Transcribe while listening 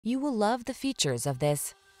You will love the features of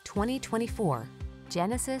this 2024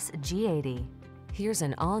 Genesis G80. Here's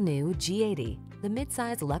an all-new G80, the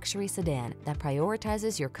midsize luxury sedan that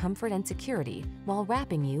prioritizes your comfort and security while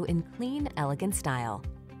wrapping you in clean, elegant style.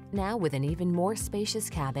 Now with an even more spacious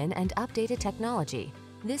cabin and updated technology,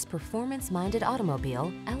 this performance-minded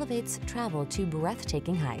automobile elevates travel to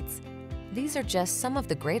breathtaking heights. These are just some of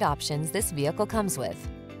the great options this vehicle comes with: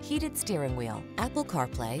 heated steering wheel, Apple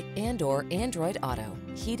CarPlay and/or Android Auto,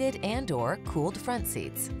 heated and/or cooled front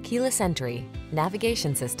seats, keyless entry,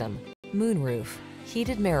 navigation system, moonroof,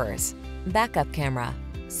 heated mirrors, backup camera,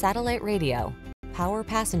 satellite radio, power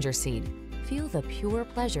passenger seat. Feel the pure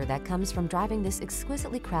pleasure that comes from driving this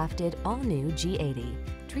exquisitely crafted all-new G80.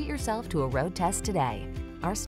 Treat yourself to a road test today.